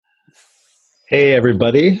Hey,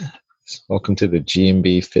 everybody. Welcome to the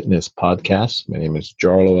GMB Fitness Podcast. My name is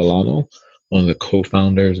Jarlo Alano, one of the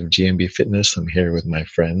co-founders of GMB Fitness. I'm here with my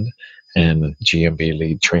friend and GMB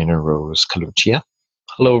lead trainer, Rose Caluccia.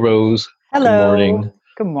 Hello, Rose. Hello. Good morning.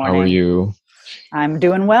 Good morning. How are you? I'm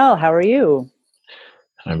doing well. How are you?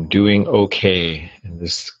 I'm doing okay in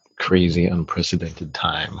this crazy, unprecedented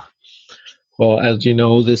time. Well, as you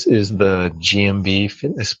know, this is the GMB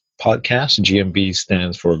Fitness Podcast. GMB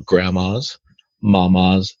stands for Grandmas,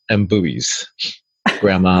 Mamas, and Boobies.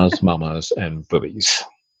 Grandmas, Mamas, and Boobies.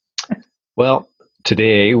 Well,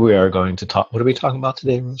 today we are going to talk. What are we talking about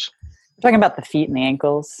today, Rose? We're talking about the feet and the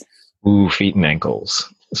ankles. Ooh, feet and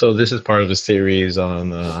ankles. So this is part of a series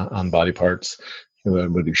on body parts. We'll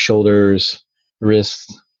do shoulders,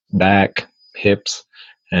 wrists, back, hips,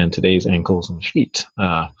 and today's ankles and feet.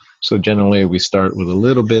 So generally we start with a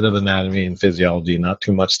little bit of anatomy and physiology, not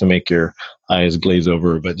too much to make your eyes glaze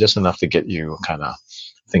over, but just enough to get you kind of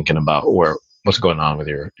thinking about what's going on with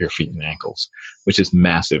your feet and ankles, which is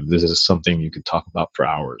massive. This is something you could talk about for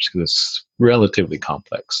hours because it's relatively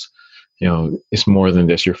complex. You know, it's more than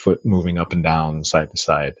just your foot moving up and down, side to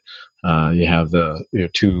side. You have your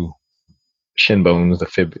two shin bones,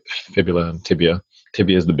 the fibula and tibia.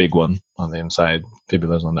 Tibia is the big one on the inside.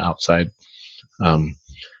 Fibula is on the outside.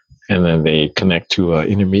 And then they connect to an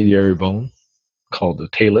intermediary bone called the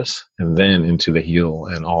talus, and then into the heel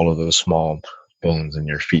and all of those small bones in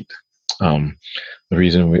your feet. The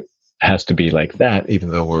reason it has to be like that, even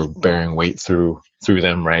though we're bearing weight through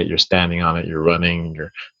them, right? You're standing on it, you're running,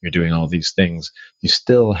 you're doing all these things. You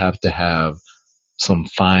still have to have some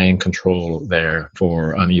fine control there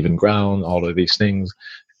for uneven ground, all of these things.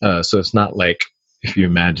 So it's not like if you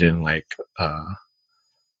imagine like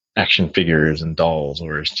action figures and dolls,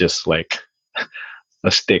 where it's just like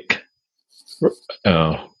a stick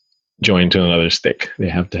joined to another stick. They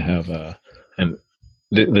have to have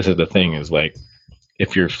this is the thing, is like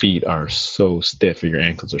if your feet are so stiff or your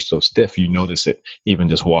ankles are so stiff, you notice it even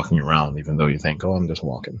just walking around, even though you think, oh, I'm just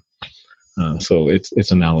walking. So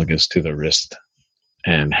it's analogous to the wrist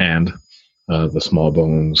and hand. The small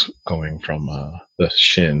bones going from the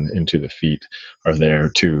shin into the feet are there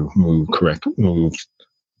to move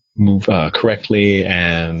correctly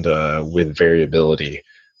and with variability,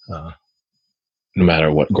 no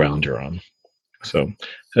matter what ground you're on. So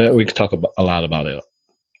we could talk a lot about it,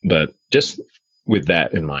 but just with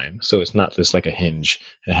that in mind. So it's not just like a hinge.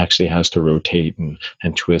 It actually has to rotate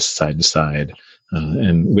and twist side to side.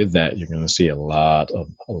 And with that, you're going to see a lot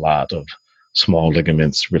of small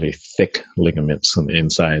ligaments, really thick ligaments on the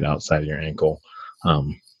inside, outside of your ankle.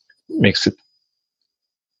 Makes it,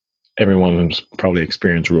 everyone's probably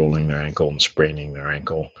experienced rolling their ankle and spraining their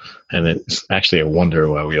ankle. And it's actually a wonder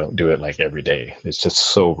why we don't do it like every day. It's just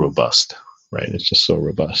so robust, right? It's just so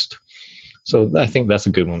robust. So I think that's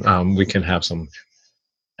a good one. We can have some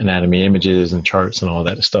anatomy images and charts and all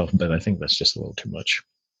that stuff, but I think that's just a little too much.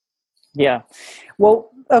 Yeah. Well,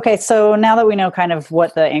 okay. So now that we know kind of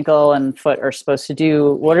what the ankle and foot are supposed to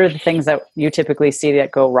do, what are the things that you typically see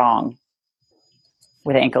that go wrong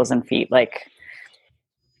with ankles and feet? Like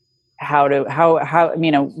how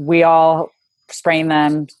we all sprain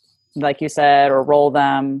them, like you said, or roll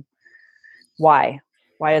them. Why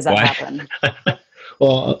does that happen?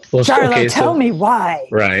 well, Jarlo, okay, tell me why.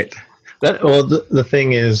 Right. The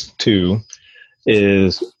thing is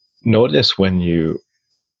notice when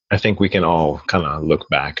I think we can all kind of look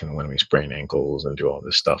back, and when we sprain ankles and do all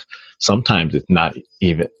this stuff, sometimes it's not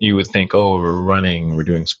even, you would think, oh, we're running, we're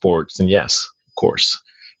doing sports. And yes, of course,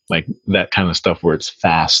 like that kind of stuff where it's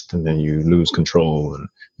fast and then you lose control and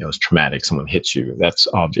it's traumatic, someone hits you. That's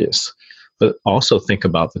obvious. But also think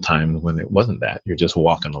about the times when it wasn't that. You're just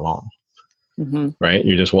walking along, right?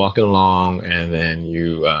 You're just walking along, and then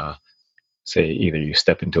you say either you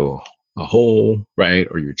step into a hole, right?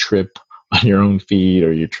 Or you trip on your own feet,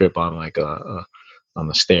 or you trip on like on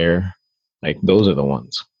the stair. Like those are the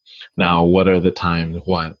ones. Now, what are the times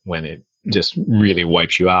when it just really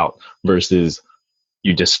wipes you out versus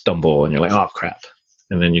you just stumble and you're like, oh crap,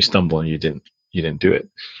 and then you stumble and you didn't do it.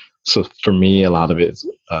 So for me, a lot of it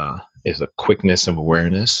is a quickness of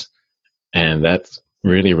awareness, and that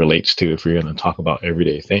really relates to, if you're going to talk about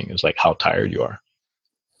everyday things, like how tired you are,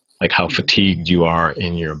 like how fatigued you are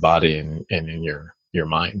in your body and in your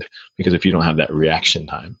mind. Because if you don't have that reaction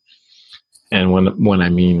time, and when I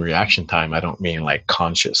mean reaction time, I don't mean like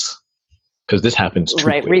conscious, because this happens too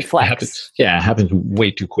quick. Reflex. It happens way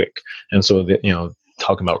too quick. And so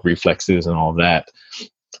talking about reflexes and all that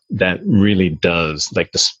really does,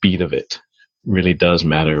 like the speed of it really does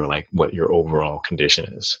matter, like what your overall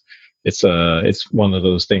condition is. It's one of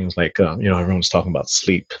those things like, everyone's talking about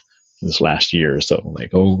sleep this last year or so,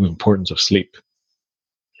 like, oh, the importance of sleep,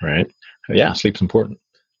 right? Yeah, sleep's important.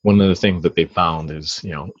 One of the things that they found is,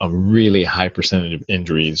 a really high percentage of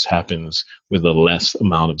injuries happens with the less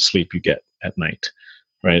amount of sleep you get at night,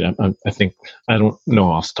 right? I think, I don't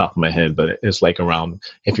know off the top of my head, but it's like around,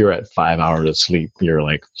 if you're at 5 hours of sleep, you're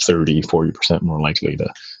like 30-40% more likely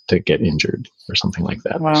to get injured or something like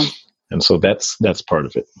that. Wow. And so that's part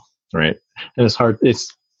of it, right? And it's hard.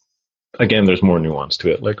 Again, there's more nuance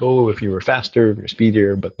to it. Like, oh, if you were faster, if you're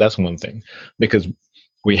speedier, but that's one thing, because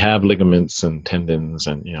we have ligaments and tendons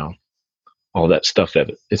and, all that stuff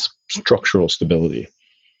that it's structural stability.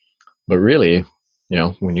 But really,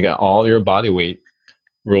 when you got all your body weight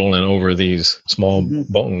rolling over these small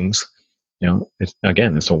bones,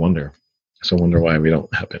 it's a wonder. It's a wonder why we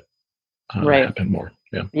don't have it happen more.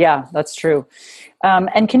 Yeah, that's true.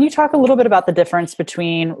 And can you talk a little bit about the difference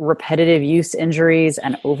between repetitive use injuries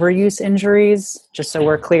and overuse injuries, just so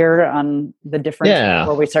we're clear on the difference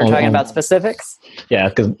before we start talking about specifics? Yeah,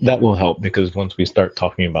 because that will help, because once we start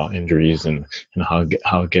talking about injuries and how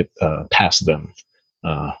to get past them,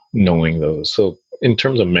 knowing those. So in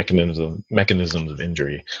terms of mechanisms of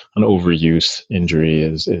injury, an overuse injury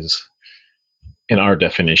is in our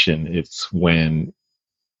definition, it's when,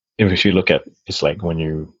 if you look at, it's like when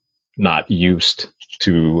you're not used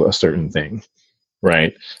to a certain thing,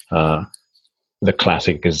 right? The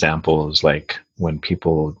classic example is like when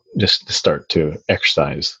people just start to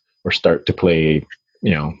exercise or start to play,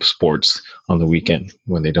 sports on the weekend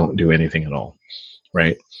when they don't do anything at all,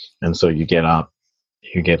 right? And so you get up,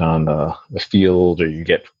 you get on the field, or you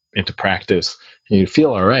get into practice, and you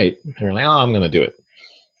feel all right. And you're like, oh, I'm going to do it.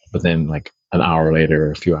 But then like an hour later,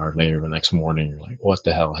 or a few hours later, the next morning, you're like, what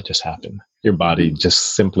the hell just happened? Your body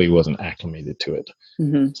just simply wasn't acclimated to it.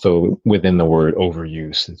 Mm-hmm. So within the word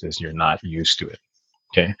overuse, it is you're not used to it.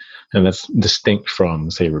 Okay. And that's distinct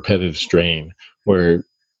from, say, repetitive strain, where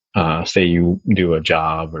say you do a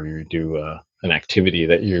job or you do an activity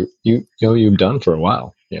that you've done for a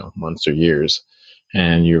while, months or years,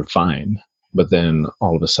 and you're fine. But then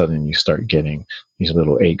all of a sudden you start getting these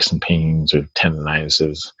little aches and pains or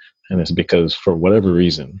tendinitis. And it's because, for whatever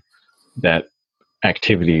reason, that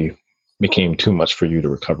activity became too much for you to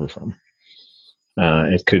recover from.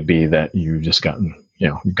 It could be that you've just gotten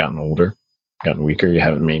older, gotten weaker. You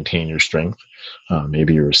haven't maintained your strength.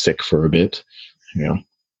 Maybe you were sick for a bit.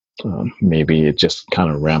 Maybe it just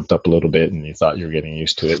kind of ramped up a little bit and you thought you were getting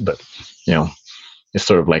used to it. But, it's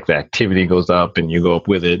sort of like the activity goes up and you go up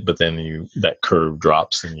with it, but then that curve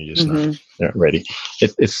drops and you just not ready.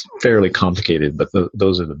 It's fairly complicated, but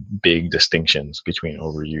those are the big distinctions between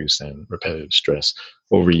overuse and repetitive stress.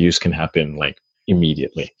 Overuse can happen like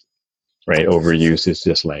immediately, right? Overuse is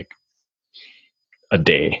just like a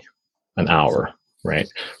day, an hour, right?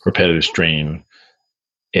 Repetitive strain,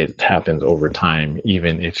 it happens over time,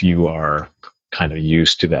 even if you are kind of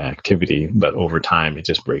used to the activity, but over time it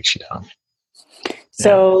just breaks you down.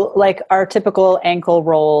 So like our typical ankle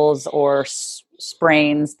rolls or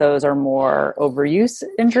sprains, those are more overuse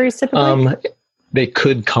injuries typically? They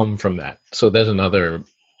could come from that. So there's another,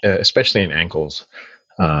 especially in ankles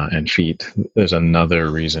and feet, there's another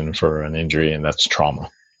reason for an injury, and that's trauma.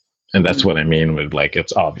 And that's what I mean with, like,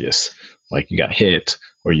 it's obvious. Like you got hit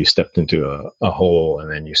or you stepped into a hole and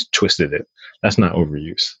then you twisted it. That's not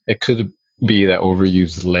overuse. It could be that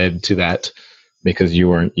overuse led to that, because you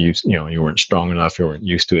weren't you weren't strong enough, you weren't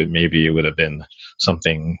used to it. Maybe it would have been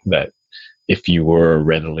something that, if you were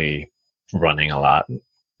readily running a lot,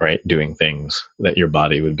 right, doing things, that your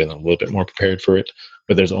body would have been a little bit more prepared for it.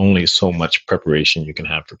 But there's only so much preparation you can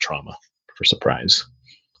have for trauma, for surprise.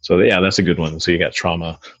 So yeah, that's a good one. So you got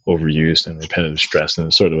trauma, overuse, and repetitive stress, and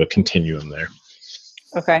it's sort of a continuum there.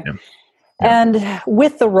 Okay. Yeah. And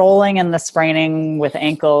with the rolling and the spraining with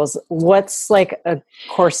ankles, what's like a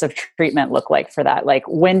course of treatment look like for that? Like,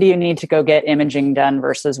 when do you need to go get imaging done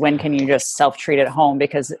versus when can you just self-treat at home?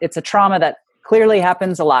 Because it's a trauma that clearly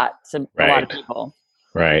happens a lot to a lot of people.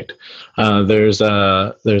 Right. There's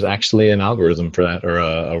actually an algorithm for that, or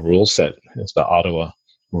a rule set. It's the Ottawa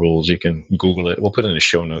rules. You can Google it. We'll put it in the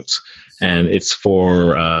show notes. And it's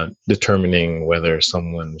for determining whether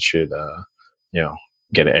someone should,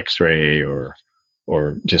 get an x-ray or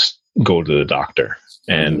just go to the doctor.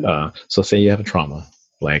 And so say you have a trauma,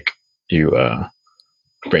 like you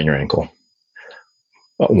sprain your ankle.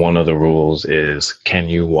 One of the rules is, can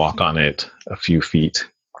you walk on it a few feet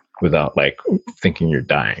without like thinking you're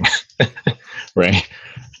dying? Right.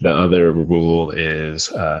 The other rule is,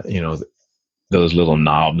 those little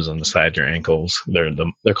knobs on the side of your ankles,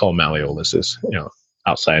 they're called malleoluses,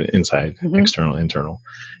 outside, inside, external, internal,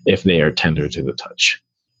 if they are tender to the touch.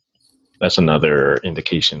 that's another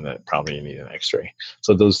indication that probably you need an X-ray.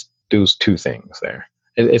 So those two things there.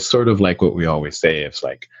 It's sort of like what we always say. It's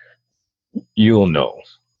like you'll know,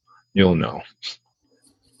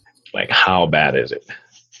 like how bad is it?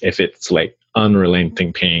 If it's like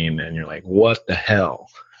unrelenting pain and you're like, what the hell?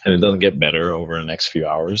 And it doesn't get better over the next few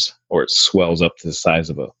hours, or it swells up to the size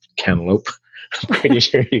of a cantaloupe, I'm pretty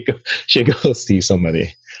sure you should go see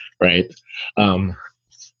somebody, right?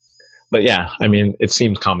 But yeah, I mean, it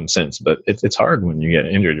seems common sense, but it's hard when you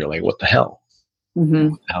get injured. You're like, what the hell? Mm-hmm.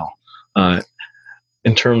 What the hell?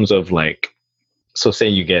 In terms of like, so say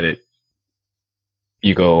you get it,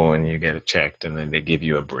 you go and you get it checked, and then they give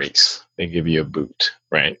you a brace, they give you a boot,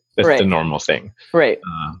 right? That's the normal thing, right?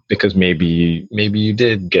 Because maybe you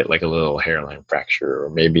did get like a little hairline fracture, or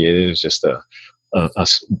maybe it is just a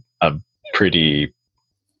pretty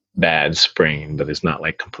bad sprain, but it's not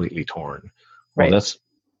like completely torn. Well, right.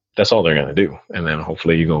 That's all they're going to do, and then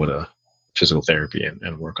hopefully you go to physical therapy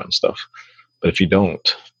and work on stuff. But if you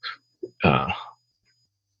don't,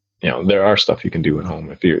 there are stuff you can do at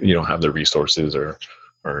home if you don't have the resources or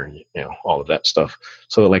all of that stuff.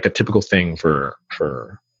 So like a typical thing for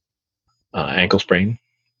ankle sprain,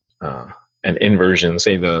 and inversion,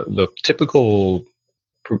 say the typical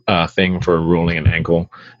thing for rolling an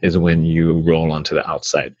ankle is when you roll onto the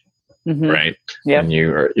outside, right? Yeah. And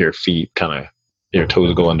your feet your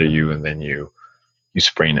toes go under you, and then you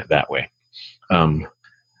sprain it that way.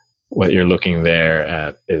 What you're looking there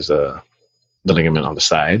at is the ligament on the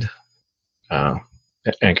side,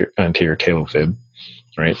 anterior talofib,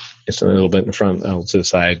 right? It's a little bit in front, out to the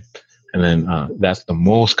side, and then that's the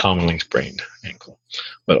most commonly sprained ankle.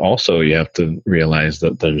 But also you have to realize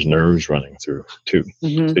that there's nerves running through too. So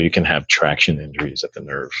you can have traction injuries at the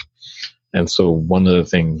nerve. And so one of the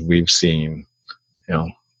things we've seen,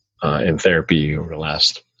 in therapy over the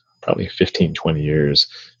last probably 15, 20 years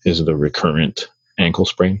is the recurrent ankle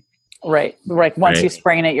sprain. Right. Like once you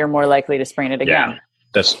sprain it, you're more likely to sprain it again. Yeah,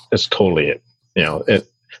 that's totally it.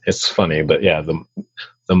 It's funny, but yeah,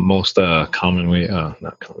 the most common way,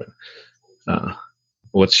 not common.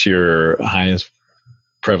 What's your highest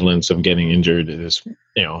prevalence of getting injured is,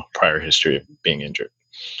 prior history of being injured,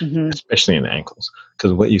 especially in the ankles.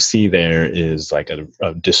 Because what you see there is like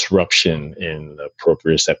a disruption in the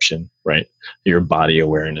proprioception, right? Your body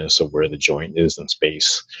awareness of where the joint is in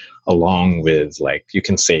space, along with like, you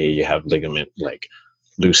can say you have ligament like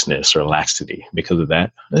looseness or laxity because of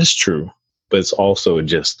that. That's true. But it's also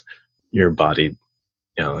just your body,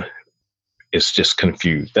 it's just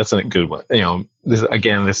confused. That's a good one. This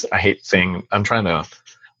I hate saying, I'm trying to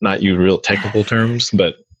not use real technical terms,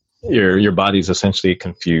 but your body's essentially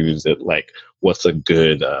confused at like what's a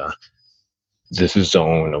good this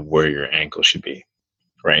zone of where your ankle should be,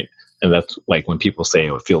 right? And that's like when people say,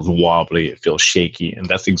 it feels wobbly, it feels shaky, and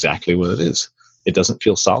that's exactly what it is. It doesn't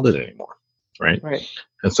feel solid anymore, right?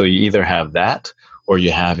 And so you either have that, or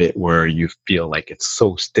you have it where you feel like it's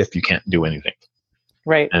so stiff you can't do anything,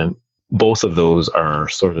 right? And both of those are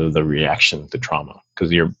sort of the reaction to trauma,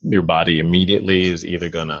 because your body immediately is either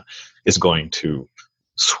going to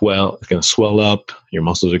swell. It's going to swell up. Your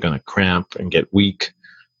muscles are going to cramp and get weak,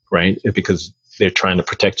 right? Because they're trying to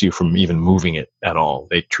protect you from even moving it at all.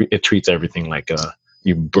 It treats everything like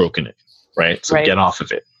you've broken it, right? So get off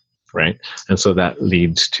of it, right? And so that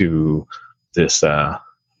leads to this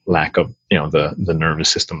lack of the nervous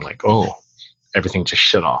system, like, oh, everything just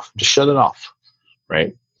shut it off,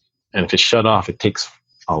 right? And if it's shut off, it takes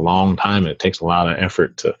a long time, and it takes a lot of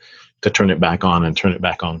effort to turn it back on and turn it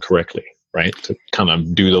back on correctly, right? To kind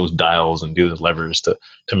of do those dials and do those levers to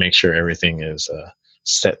make sure everything is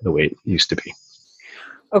set the way it used to be.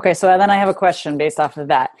 Okay, so then I have a question based off of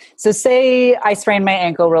that. So say I sprain my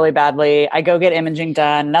ankle really badly. I go get imaging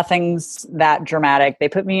done. Nothing's that dramatic. They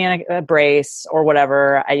put me in a brace or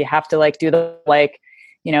whatever. I have to do the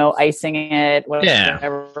icing it,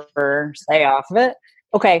 whatever, stay off of it.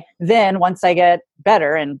 Okay, then once I get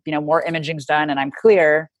better and more imaging's done and I'm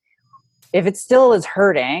clear, if it still is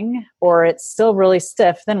hurting or it's still really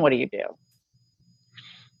stiff, then what do you do?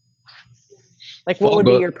 Like, what would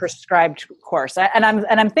be your prescribed course? And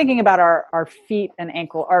I'm thinking about our feet and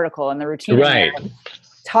ankle article and the routine. Right.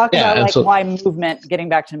 Talk about why movement, getting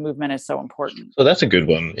back to movement, is so important. So that's a good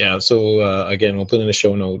one. Yeah. So again, we'll put in the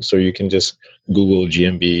show notes, or you can just Google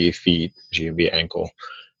GMB feet, GMB ankle.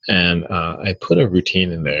 And I put a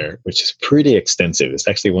routine in there, which is pretty extensive. It's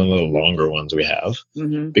actually one of the longer ones we have,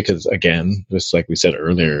 because again, just like we said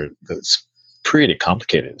earlier, it's pretty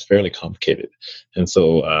complicated. It's fairly complicated. And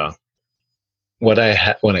so what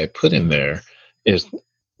I put in there is,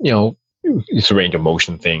 it's a range of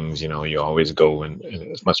motion things, you always go in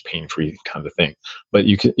as much pain-free kind of thing. But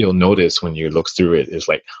you'll notice when you look through it is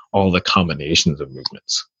like all the combinations of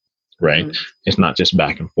movements, right? Mm-hmm. It's not just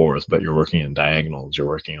back and forth, but you're working in diagonals, you're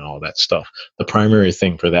working on all that stuff. The primary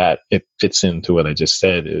thing for that, it fits into what I just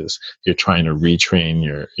said, is you're trying to retrain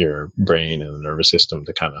your brain and the nervous system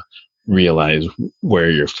to kind of realize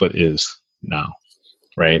where your foot is now,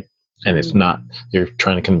 right? And it's not, you're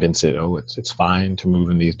trying to convince it, oh, it's fine to move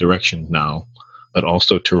in these directions now, but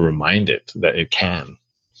also to remind it that it can,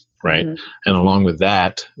 right? Mm-hmm. And along with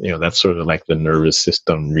that, that's sort of like the nervous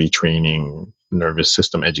system retraining, nervous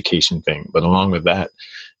system education thing. But along with that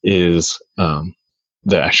is the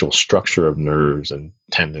actual structure of nerves and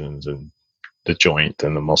tendons and the joint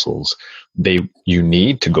and the muscles. You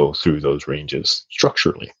need to go through those ranges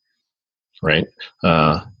structurally, right?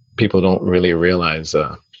 People don't really realize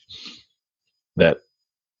that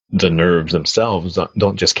the nerves themselves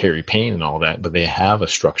don't just carry pain and all that, but they have a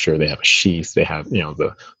structure, they have a sheath, they have,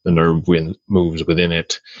 the nerve moves within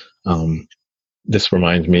it. This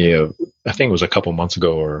reminds me of, I think it was a couple months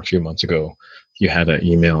ago or a few months ago, you had an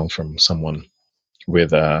email from someone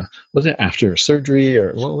with, was it after surgery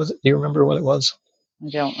or what was it? Do you remember what it was? I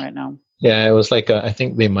don't right now. Yeah, it was like, I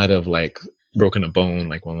think they might have like broken a bone,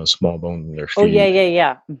 like one of the small bones in their feet. Oh,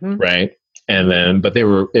 yeah. Mm-hmm. Right. And then, but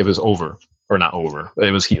it was over. Or not over, but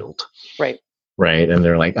it was healed. Right. And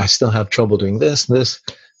they're like, I still have trouble doing this.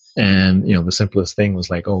 And, the simplest thing was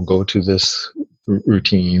like, oh, go to this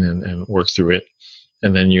routine and work through it.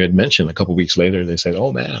 And then you had mentioned a couple of weeks later, they said,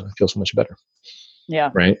 oh man, I feel so much better.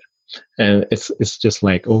 Yeah. Right. And it's just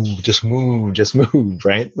like, oh, just move.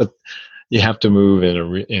 Right. But you have to move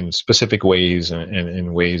in specific ways and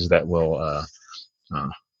in ways that will,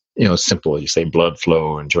 simple, you say blood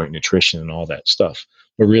flow and joint nutrition and all that stuff.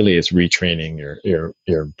 But really, it's retraining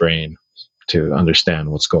your brain to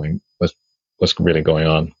understand what's really going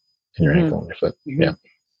on in your ankle and your foot. Mm-hmm. Yeah.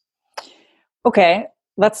 Okay,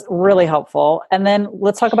 that's really helpful. And then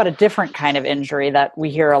let's talk about a different kind of injury that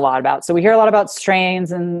we hear a lot about. So we hear a lot about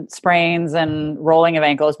strains and sprains and rolling of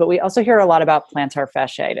ankles, but we also hear a lot about plantar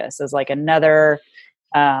fasciitis as like another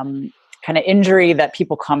kind of injury that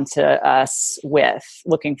people come to us with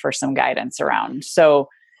looking for some guidance around. So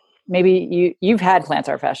maybe you've had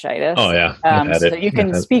plantar fasciitis. Oh yeah, I've had so you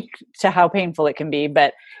can speak to how painful it can be,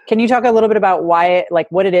 but can you talk a little bit about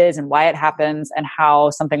what it is and why it happens and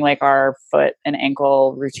how something like our foot and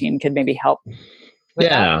ankle routine could maybe help with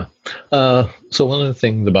that? So one of the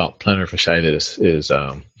things about plantar fasciitis is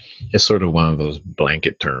it's sort of one of those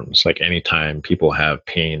blanket terms. Like anytime people have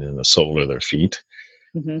pain in the sole of their feet,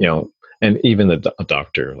 Mm-hmm. And even a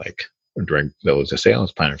doctor, like those that say, oh,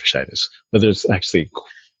 it's plantar fasciitis. But there's actually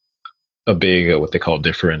a big, what they call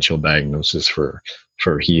differential diagnosis for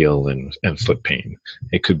heel and foot pain.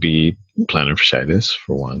 It could be plantar fasciitis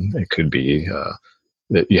for one. It could be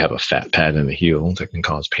that you have a fat pad in the heel that can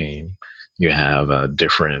cause pain. You have a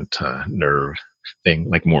different nerve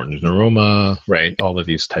thing like Morton's neuroma, right? All of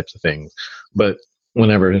these types of things. But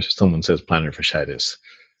whenever someone says plantar fasciitis,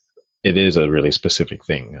 it is a really specific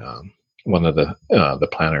thing. One of the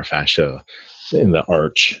plantar fascia in the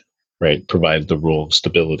arch, right, provides the role of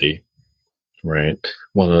stability. Right.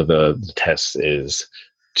 One of the tests is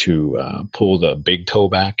to pull the big toe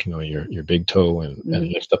back, your big toe and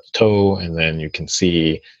lift up the toe. And then you can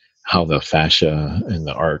see how the fascia in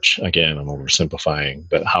the arch, again, I'm oversimplifying,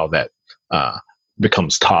 but how that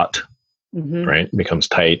becomes taut, right? Becomes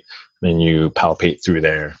tight. Then you palpate through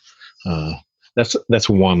there. That's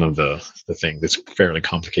one of the things. It's fairly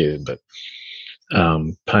complicated, but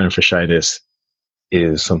plantar fasciitis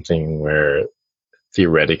is something where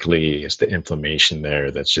theoretically it's the inflammation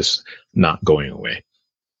there that's just not going away,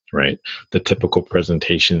 right? The typical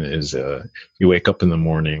presentation is you wake up in the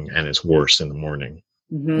morning and it's worse in the morning.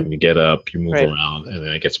 When you get up, you move around, and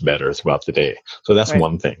then it gets better throughout the day. So that's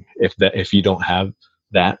one thing. If you don't have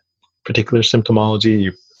that particular symptomology,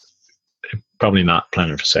 you're probably not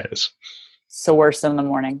plantar fasciitis. So worse in the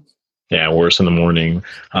morning. Yeah, worse in the morning,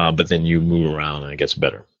 but then you move around and it gets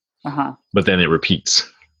better. But then it repeats.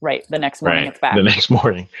 Right. The next morning it's back. The next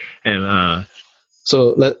morning. And so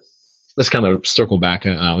let's kind of circle back,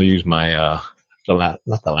 and I'll use my, not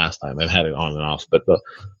the last time, I've had it on and off, but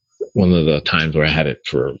one of the times where I had it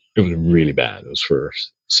it was really bad. It was for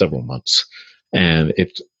several months. And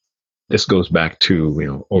this goes back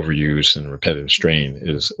to, overuse and repetitive strain,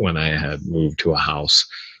 is when I had moved to a house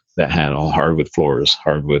that had all hardwood floors,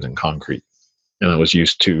 hardwood and concrete. And I was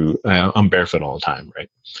used to, I'm barefoot all the time, right?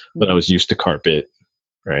 But I was used to carpet,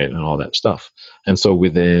 right? And all that stuff. And so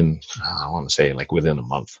within, I want to say like within a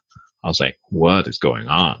month, I was like, what is going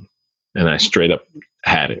on? And I straight up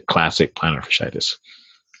had it. Classic plantar fasciitis.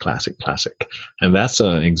 Classic. And that's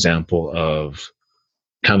an example of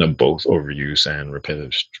kind of both overuse and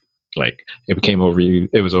repetitive. Like it became overused.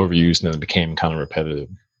 It was overused, and it became kind of repetitive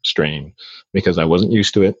strain because I wasn't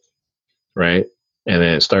used to it, right? And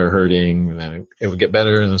then it started hurting, and then it would get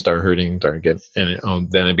better, and then started hurting,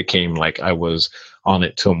 then it became like I was on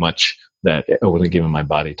it so much that I wasn't giving my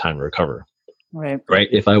body time to recover. Right.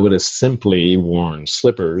 If I would have simply worn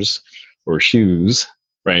slippers or shoes,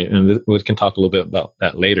 right? And we can talk a little bit about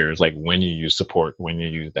that later. It's like when you use support, when you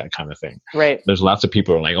use that kind of thing. Right. There's lots of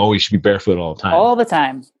people who are like, oh, you should be barefoot all the time. All the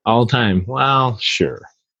time. All the time. Well, sure.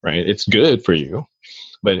 Right. It's good for you.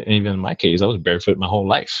 But even in my case, I was barefoot my whole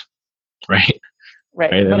life. Right.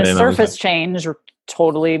 Right. When a surface change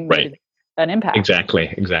totally made an impact.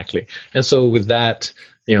 Exactly. And so with that,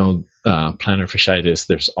 plantar fasciitis,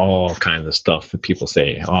 there's all kinds of stuff that people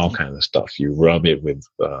say, all kinds of stuff. You rub it with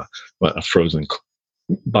a frozen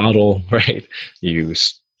bottle, right? You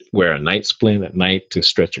wear a night splint at night to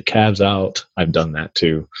stretch your calves out. I've done that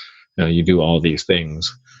too. You do all these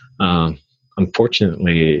things.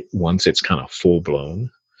 Unfortunately, once it's kind of full blown,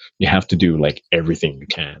 you have to do like everything you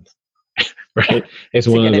can. Right? It's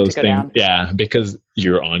one of those things. Down. Yeah, because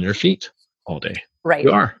you're on your feet all day. Right.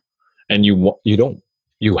 You are. And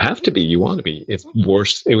you have to be, you want to be. It's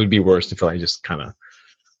worse. It would be worse if I just kind of,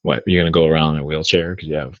 you're going to go around in a wheelchair because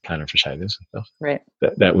you have plantar fasciitis and stuff. Right.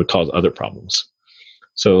 That would cause other problems.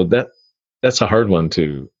 So that's a hard one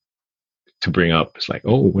to bring up. It's like,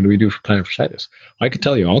 oh, what do we do for plantar fasciitis? I could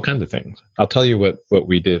tell you all kinds of things. I'll tell you what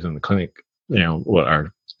we did in the clinic, what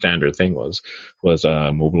our standard thing was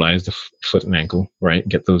mobilize the foot and ankle, right?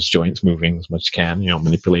 Get those joints moving as much as you can,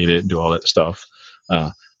 manipulate it, do all that stuff.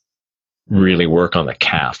 Really work on the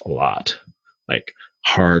calf a lot, like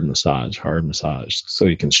hard massage, so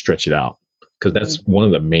you can stretch it out. Because that's one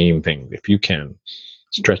of the main things. If you can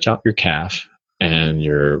stretch out your calf and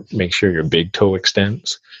make sure your big toe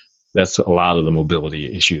extends, that's a lot of the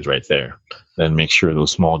mobility issues right there. Then make sure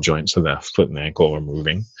those small joints of the foot and ankle are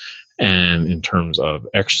moving. And in terms of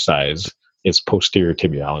exercise, it's posterior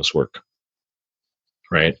tibialis work,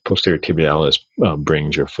 right? Posterior tibialis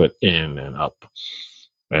brings your foot in and up,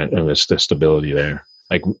 and it's the stability there.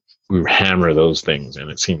 Like we hammer those things, and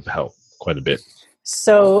it seems to help quite a bit.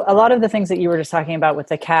 So a lot of the things that you were just talking about with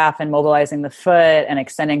the calf and mobilizing the foot and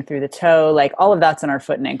extending through the toe, like all of that's in our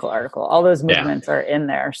foot and ankle article. All those movements are in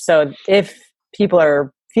there. So if people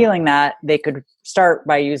are feeling that, they could start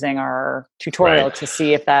by using our tutorial to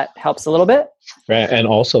see if that helps a little bit. Right. And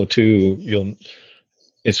also too,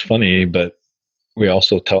 it's funny, but we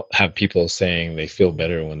also have people saying they feel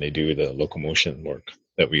better when they do the locomotion work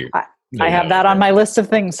that I have that on my list of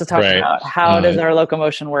things to talk about. How does our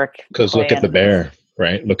locomotion work? Because look at the bear,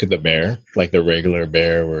 right? Look at the bear, like the regular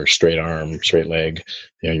bear where straight arm, straight leg,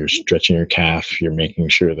 you're stretching your calf. You're making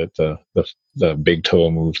sure that the big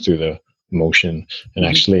toe moves through the motion. And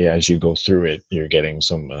actually, as you go through it, you're getting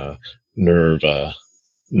some nerve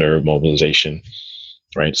mobilization,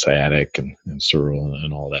 right? Sciatic and sural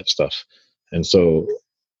and all that stuff. And so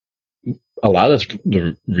a lot of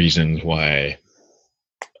the reasons why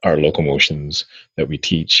our locomotions that we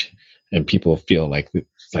teach and people feel like,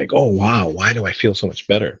 oh, wow, why do I feel so much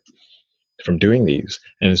better from doing these?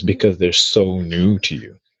 And it's because they're so new to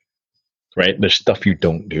you, right? There's stuff you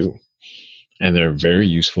don't do. And they're very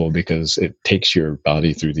useful because it takes your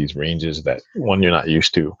body through these ranges that, one, you're not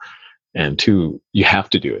used to, and two, you have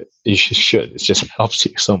to do it. You should. It just helps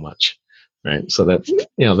you so much, right? So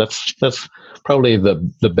that's probably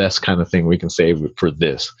the best kind of thing we can say for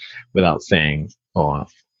this, without saying, oh,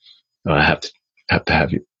 I have to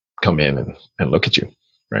have you come in and look at you,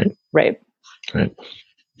 right? Right.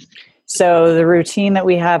 So the routine that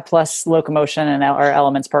we have plus locomotion and our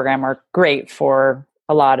elements program are great for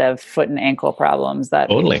a lot of foot and ankle problems that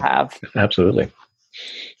we have. Absolutely.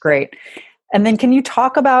 Great. And then can you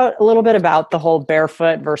talk a little bit about the whole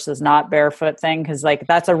barefoot versus not barefoot thing? Because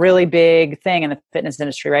that's a really big thing in the fitness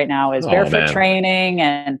industry right now is barefoot training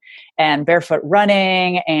and barefoot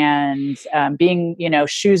running and being,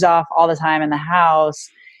 shoes off all the time in the house.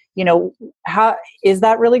 How is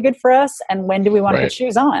that really good for us? And when do we want to put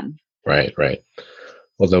shoes on? Right.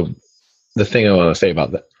 Well, the thing I want to say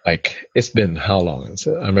about that, it's been how long?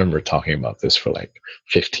 I remember talking about this for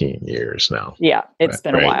 15 years now. Yeah, it's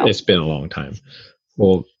been a while. It's been a long time.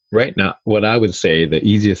 Well, right now, what I would say, the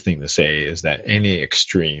easiest thing to say is that any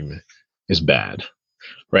extreme is bad,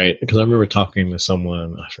 right? Because I remember talking to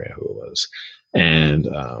someone, I forget who it was, and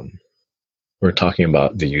we're talking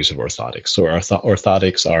about the use of orthotics. So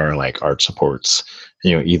orthotics are like arch supports.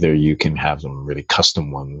 Either you can have them really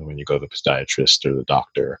custom ones when you go to the podiatrist or the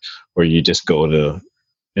doctor, or you just go to,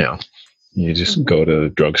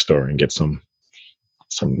 the drugstore and get some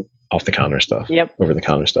off the counter stuff, over the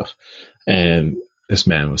counter stuff. And this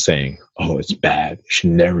man was saying, "Oh, it's bad. You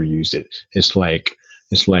should never use it. It's like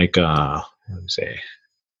let me say,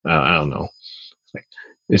 I don't know.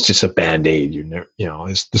 It's just a Band-Aid. You never,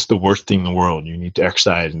 it's just the worst thing in the world. You need to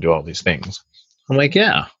exercise and do all these things." I'm like,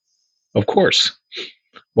 yeah, of course.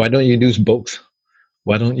 Why don't you do both?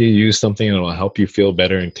 Why don't you use something that will help you feel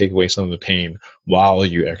better and take away some of the pain while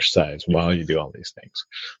you exercise, while you do all these things?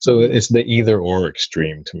 So it's the either or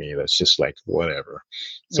extreme to me. That's just like, whatever.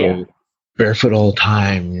 So barefoot all the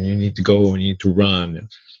time. You need to go and you need to run,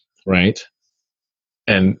 right?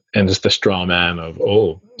 And it's the straw man of,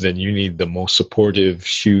 then you need the most supportive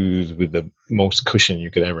shoes with the most cushion you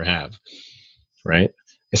could ever have, right?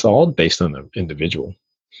 It's all based on the individual.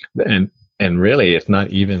 And really, it's not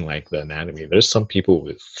even like the anatomy. There's some people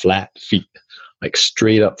with flat feet, like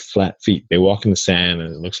straight up flat feet. They walk in the sand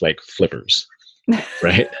and it looks like flippers,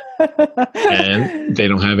 right? And they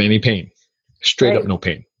don't have any pain. Straight up no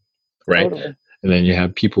pain, right? Totally. And then you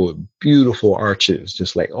have people with beautiful arches,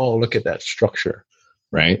 just like, look at that structure.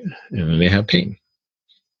 Right? And then they have pain,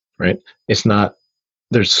 right? It's not,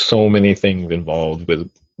 there's so many things involved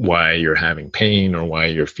with why you're having pain or why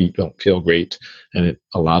your feet don't feel great. And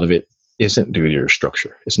a lot of it isn't due to your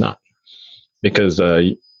structure. It's not. Because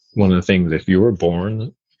one of the things, if you were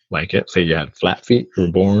born like it, say you had flat feet, you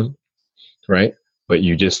were born, right? But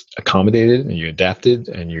you just accommodated and you adapted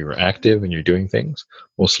and you were active and you're doing things,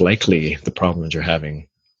 most likely the problems you're having,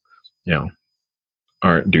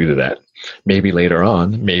 aren't due to that. Maybe later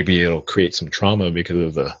on, maybe it'll create some trauma because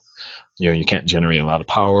of the, you can't generate a lot of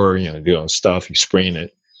power, do all this stuff, you sprain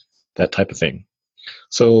it, that type of thing.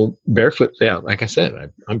 So barefoot, like I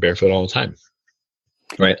said, I'm barefoot all the time,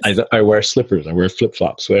 right? I wear slippers, I wear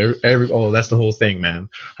flip-flops. So that's the whole thing, man.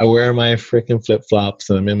 I wear my freaking flip-flops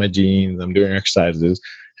and I'm in my jeans, I'm doing exercises,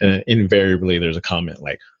 and invariably there's a comment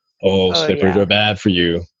like, slippers are bad for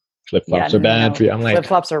you. Flip-flops are bad for you. I'm like,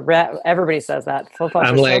 flip-flops are everybody says that.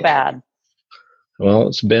 Flip-flops are so bad. Well,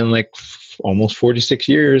 it's been like almost 46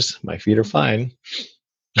 years. My feet are fine.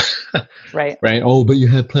 Right. Right. Oh, but you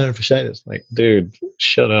had plantar fasciitis. Like, dude,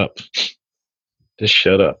 shut up. Just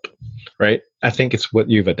shut up. Right. I think it's what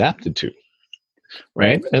you've adapted to.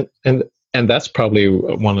 Right. And that's probably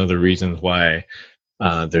one of the reasons why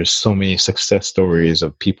there's so many success stories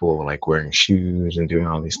of people like wearing shoes and doing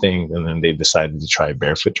all these things, and then they've decided to try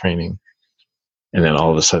barefoot training, and then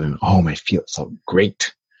all of a sudden, my feet feel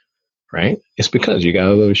great, right? It's because you got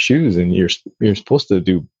all those shoes, and you're supposed to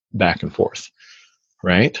do back and forth,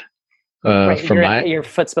 right? Your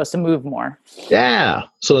foot's supposed to move more. Yeah.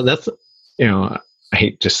 So that's I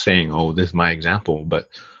hate just saying, this is my example, but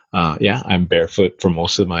I'm barefoot for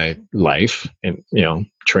most of my life and,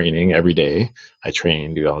 training every day. I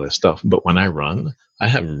train, do all this stuff. But when I run, I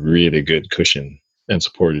have really good cushion and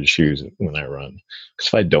supported shoes when I run. Because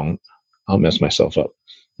if I don't, I'll mess myself up.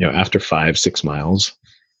 After 5-6 miles,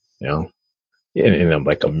 in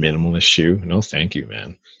like a minimalist shoe, no, thank you,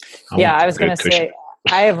 man. I was going to say,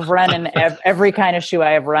 I have run in every kind of shoe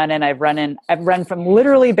I have run in. I've run from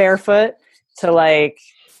literally barefoot to like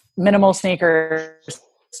minimal sneakers,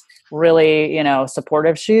 really,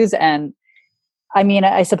 supportive shoes. And I mean,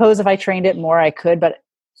 I suppose if I trained it more, I could, but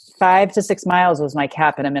 5 to 6 miles was my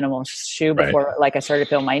cap in a minimal shoe before, like I started to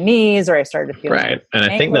feel my knees or I started to feel right. And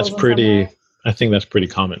I think that's pretty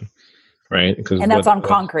common, right? And that's on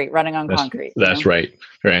concrete, running on concrete. That's right.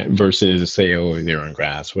 Right. Versus say, they're on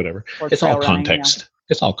grass, whatever. It's all context.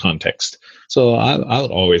 It's all context. So I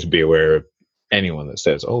would always be aware of anyone that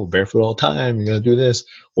says, barefoot all the time, you're going to do this.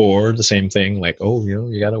 Or the same thing, like,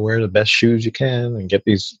 you got to wear the best shoes you can and get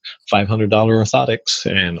these $500 orthotics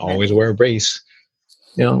and always wear a brace.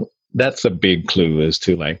 That's a big clue as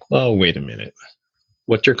to like, wait a minute.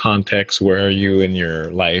 What's your context? Where are you in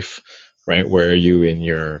your life? Right? Where are you in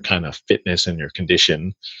your kind of fitness and your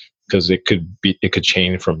condition? Because it could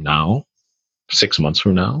change from now, 6 months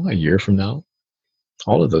from now, a year from now,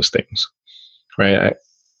 all of those things. Right?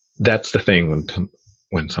 That's the thing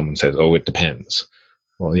when someone says, it depends.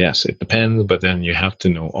 Well, yes, it depends, but then you have to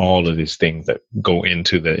know all of these things that go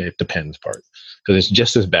into the it depends part. Because it's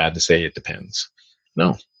just as bad to say it depends.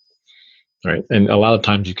 No. Right? And a lot of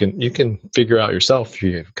times you can figure out yourself.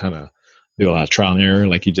 You kind of do a lot of trial and error,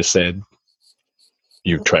 like you just said.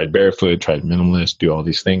 you've tried barefoot, tried minimalist, do all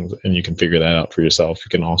these things, and you can figure that out for yourself. You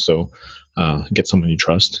can also get someone you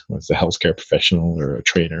trust, whether it's a healthcare professional or a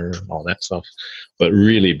trainer, and all that stuff. But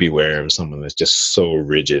really beware of someone that's just so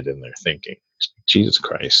rigid in their thinking. Jesus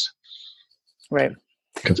Christ. Right.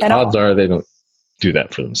 Because odds are they don't do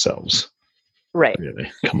that for themselves. Right.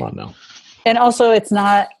 Really. Come on now. And also, it's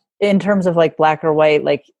not in terms of like black or white,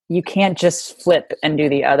 like you can't just flip and do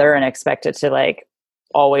the other and expect it to like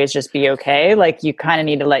always just be okay. Like you kind of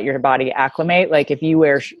need to let your body acclimate. Like if you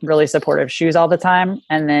wear really supportive shoes all the time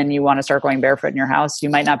and then you want to start going barefoot in your house, you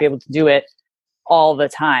might not be able to do it all the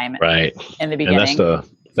time. Right. In the beginning. And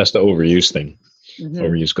that's the overuse thing. Mm-hmm.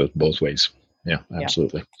 Overuse goes both ways. Yeah,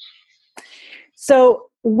 absolutely. Yeah. So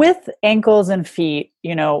with ankles and feet,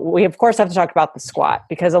 you know, we of course have to talk about the squat,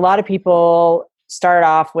 because a lot of people start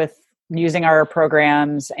off with using our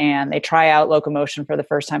programs and they try out locomotion for the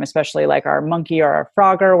first time, especially like our monkey or our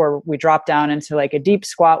frogger, where we drop down into like a deep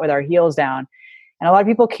squat with our heels down. And a lot of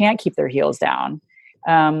people can't keep their heels down.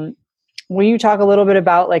 Will you talk a little bit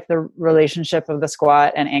about like the relationship of the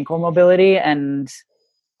squat and ankle mobility and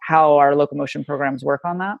how our locomotion programs work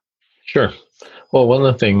on that? Sure. Well, one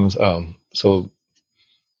of the things, so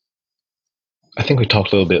I think we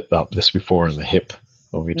talked a little bit about this before in the hip.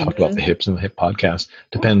 When we talked about the hips in the hip podcast,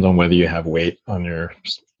 depends on whether you have weight on your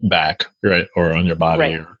back, right, or on your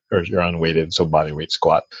body, right, or you're unweighted, so body weight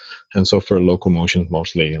squat. And so for locomotion,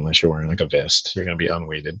 mostly, unless you're wearing like a vest, you're going to be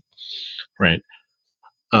unweighted, right?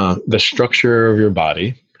 The structure of your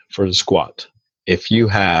body for the squat, if you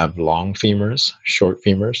have long femurs, short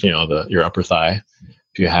femurs, you know, your upper thigh,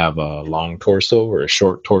 if you have a long torso or a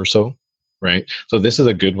short torso, right? So this is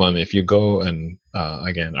a good one. If you go and,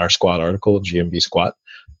 again, our squat article, GMB squat,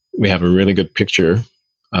 we have a really good picture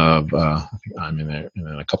of, I think I'm in there, and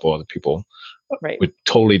then a couple other people, right, with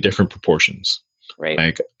totally different proportions. Right.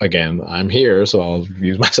 Like, again, I'm here, so I'll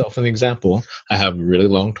use myself as an example. I have a really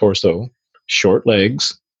long torso, short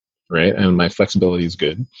legs, right? And my flexibility is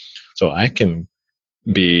good. So I can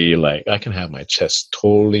be like, I can have my chest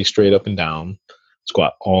totally straight up and down,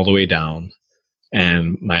 squat all the way down.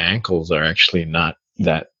 And my ankles are actually not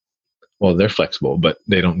that, well, they're flexible, but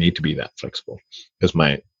they don't need to be that flexible because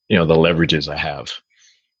the leverages I have,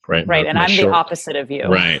 right? Right. And I'm the opposite of you.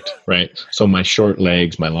 Right. So my short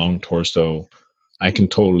legs, my long torso, I can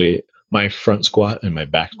totally, my front squat and my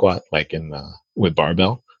back squat, like with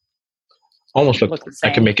barbell, almost look I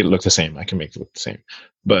can make it look the same.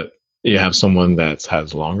 But you have someone that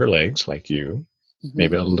has longer legs like you,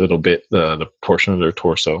 maybe a little bit the portion of their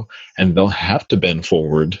torso, and they'll have to bend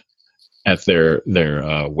forward at their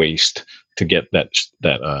waist to get that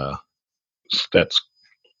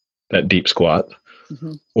deep squat,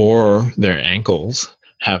 or their ankles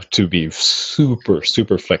have to be super,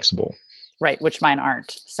 super flexible. Right, which mine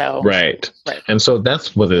aren't. So right. And so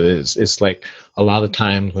that's what it is. It's like a lot of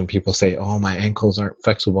times when people say, "Oh, my ankles aren't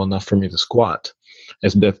flexible enough for me to squat,"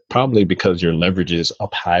 it's probably because your leverages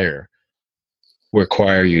up higher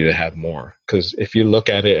require you to have more. Because if you look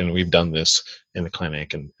at it, and we've done this in the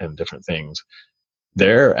clinic and different things,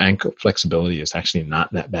 their ankle flexibility is actually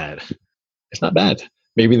not that bad. It's not bad.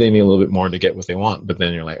 Maybe they need a little bit more to get what they want, but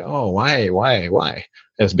then you're like, oh, why? And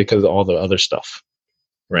it's because of all the other stuff,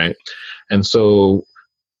 right? And so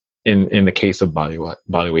in the case of body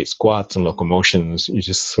weight squats and locomotions, you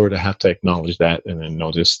just sort of have to acknowledge that and then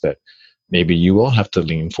notice that maybe you will have to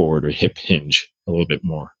lean forward or hip hinge a little bit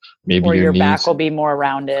more. Maybe your back will be more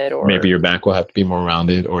rounded, or maybe your back will have to be more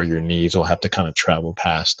rounded, or your knees will have to kind of travel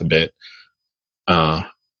past a bit.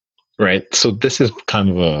 Right. So this is kind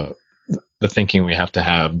of the thinking we have to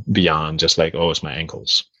have beyond just like, oh, it's my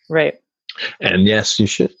ankles. Right. And yes,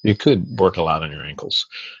 you could work a lot on your ankles.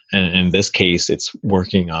 And in this case, it's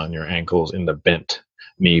working on your ankles in the bent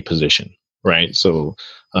knee position. Right. So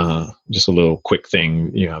just a little quick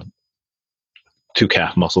thing, you have two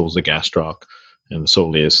calf muscles, the gastroc and the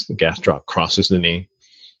soleus. The gastroc crosses the knee,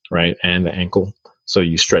 right, and the ankle. So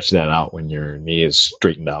you stretch that out when your knee is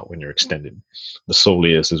straightened out, when you're extended. The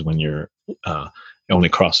soleus is when it only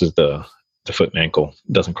crosses the foot and ankle,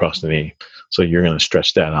 doesn't cross the knee. So you're going to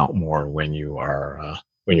stretch that out more when you are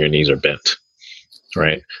when your knees are bent,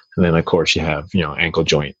 right? And then of course you have ankle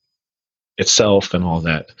joint itself and all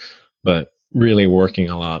that, but really working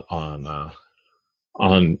a lot on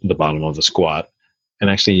the bottom of the squat. And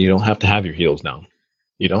actually, you don't have to have your heels down.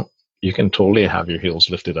 You can totally have your heels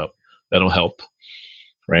lifted up. That'll help,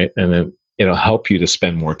 right? And then it'll help you to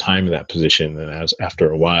spend more time in that position. And after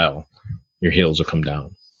a while, your heels will come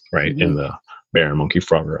down, right? In the bear, monkey,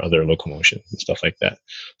 frog, or other locomotion and stuff like that.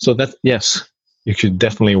 So yes, you should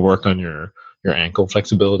definitely work on your ankle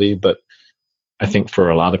flexibility. But I think for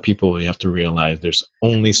a lot of people, you have to realize there's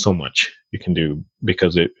only so much you can do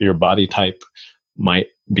because your body type might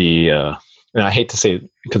be, and I hate to say it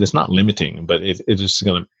because it's not limiting, but it's just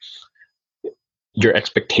going to, your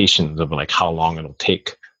expectations of like how long it'll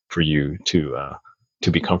take for you to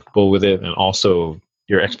be comfortable with it. And also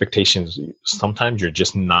your expectations, sometimes you're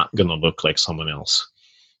just not going to look like someone else.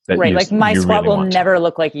 Right. Like my squat really will never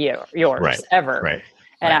look like yours, right. ever. Right.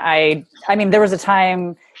 And right. I mean, there was a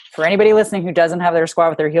time, for anybody listening who doesn't have their squat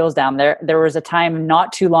with their heels down, there was a time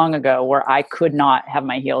not too long ago where I could not have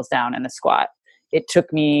my heels down in the squat. It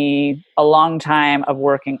took me a long time of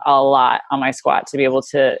working a lot on my squat to be able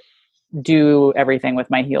to do everything with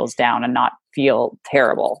my heels down and not feel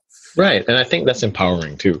terrible. Right. And I think that's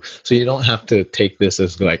empowering too. So you don't have to take this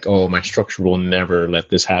as like, oh, my structure will never let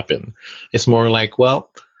this happen. It's more like,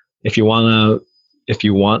 well, if you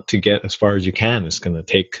want to get as far as you can, it's going to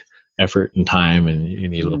take effort and time, and you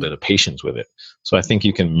need a little bit of patience with it. So I think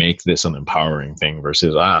you can make this an empowering thing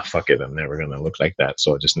versus, fuck it, I'm never going to look like that,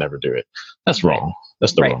 so I'll just never do it. That's wrong.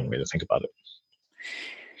 That's the wrong way to think about it.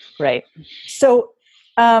 Right. So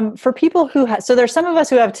for people who so there's some of us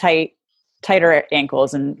who have tighter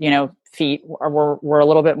ankles and, feet, we're a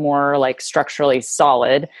little bit more like structurally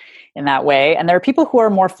solid in that way. And there are people who are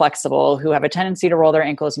more flexible, who have a tendency to roll their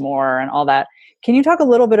ankles more and all that. Can you talk a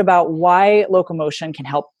little bit about why locomotion can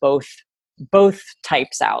help both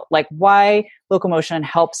types out? Like why locomotion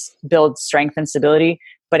helps build strength and stability,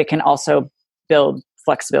 but it can also build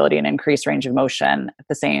flexibility and increase range of motion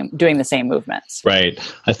at doing the same movements. Right.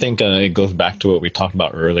 I think it goes back to what we talked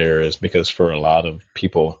about earlier, is because for a lot of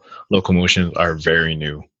people, locomotions are very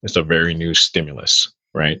new. It's a very new stimulus,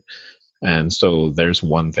 right? And so there's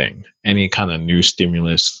one thing. Any kind of new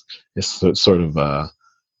stimulus is sort of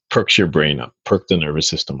perks your brain up, perk the nervous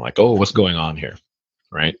system, like, oh, what's going on here,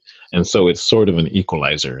 right? And so it's sort of an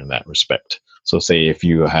equalizer in that respect. So say if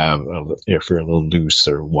you're a little loose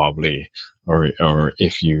or wobbly, or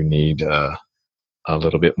if you need a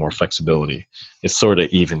little bit more flexibility, it sort of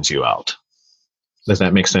evens you out. Does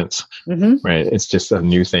that make sense? Mm-hmm. Right? It's just a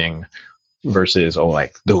new thing versus,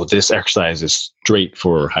 this exercise is straight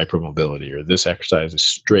for hypermobility, or this exercise is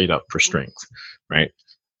straight up for strength, right?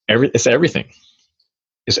 It's everything.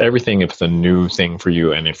 It's everything if it's a new thing for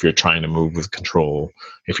you, and if you're trying to move with control,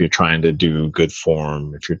 if you're trying to do good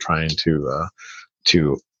form, if you're trying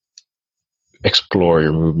to explore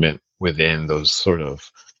your movement within those sort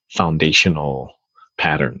of foundational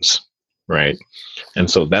patterns, right? And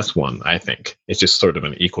so that's one, I think. It's just sort of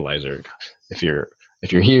an equalizer. If you're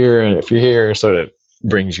here and if you're here, sort of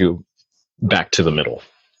brings you back to the middle,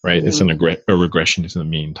 right? Mm-hmm. It's a regression to the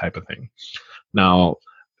mean type of thing. Now,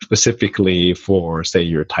 specifically for, say,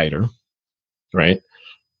 you're tighter, right?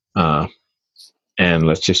 And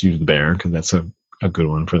let's just use the bear because that's a good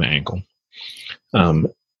one for the ankle.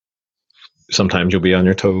 Sometimes you'll be on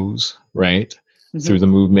your toes, right? Mm-hmm. Through the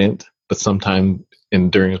movement, but sometimes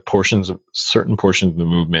during certain portions of the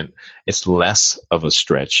movement, it's less of a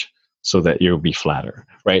stretch so that you'll be flatter,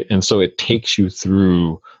 right? And so it takes you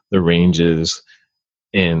through the ranges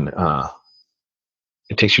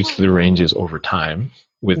over time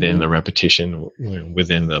within the repetition,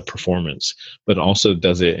 within the performance, but also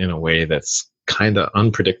does it in a way that's kind of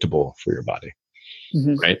unpredictable for your body.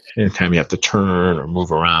 Mm-hmm. Right? Anytime you have to turn or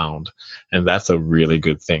move around, and that's a really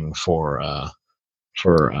good thing for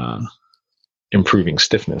improving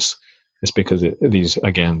stiffness. It's because these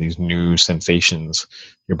new sensations,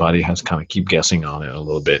 your body has to kind of keep guessing on it a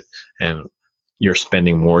little bit, and you're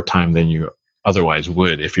spending more time than you otherwise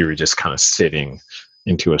would if you were just kind of sitting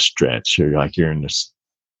into a stretch, or you're in this,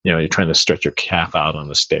 you're trying to stretch your calf out on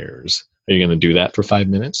the stairs. Are you going to do that for 5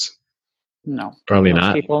 minutes? No, probably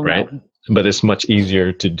not. Right. No. But it's much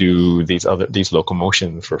easier to do these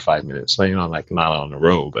locomotions for 5 minutes. So, like not on a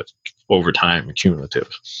row, but over time, cumulative.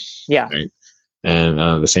 Yeah. Right. And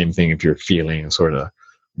the same thing if you're feeling sort of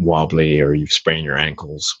wobbly or you've sprained your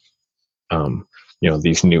ankles,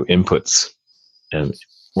 these new inputs and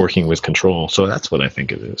working with control. So that's what I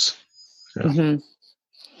think it is. Yeah. Mm-hmm.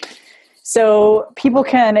 So people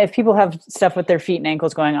can, if people have stuff with their feet and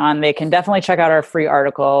ankles going on, they can definitely check out our free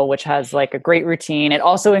article, which has like a great routine. It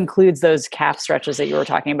also includes those calf stretches that you were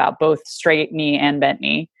talking about, both straight knee and bent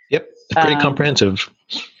knee. Yep. It's pretty comprehensive.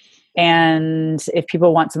 And if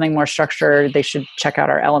people want something more structured, they should check out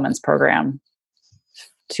our Elements program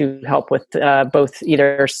to help with both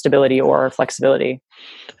either stability or flexibility.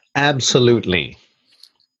 Absolutely.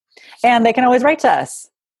 And they can always write to us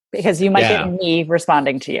because you might get me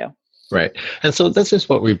responding to you. Right. And so this is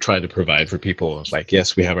what we've tried to provide for people. It's like,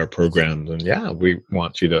 yes, we have our programs, and we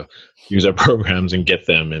want you to use our programs and get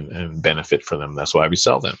them and benefit from them. That's why we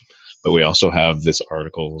sell them. but we also have this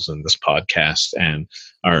articles and this podcast, and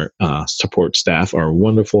our support staff, our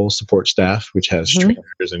wonderful support staff, which has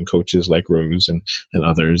trainers and coaches like Rose and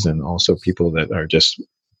others, and also people that are just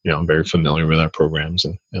very familiar with our programs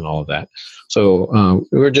and all of that. So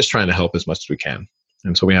we're just trying to help as much as we can.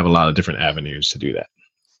 And so we have a lot of different avenues to do that.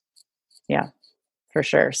 Yeah, for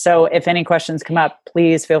sure. So if any questions come up,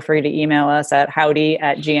 please feel free to email us at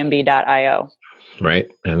howdy@gmb.io. Right.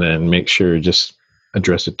 And then make sure just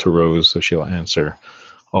address it to Rose so she'll answer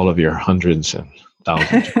all of your hundreds and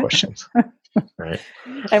thousands of questions. Right.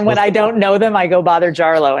 And when I don't know them, I go bother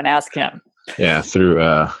Jarlo and ask him. Yeah,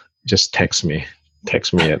 through just text me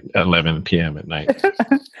at 11 p.m. at night.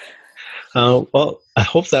 Well, I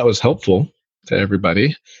hope that was helpful to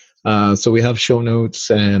everybody. So we have show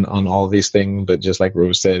notes and on all these things, but just like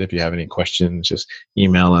Rose said, if you have any questions, just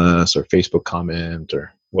email us or Facebook comment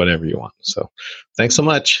or whatever you want. So thanks so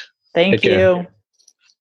much. Thank you.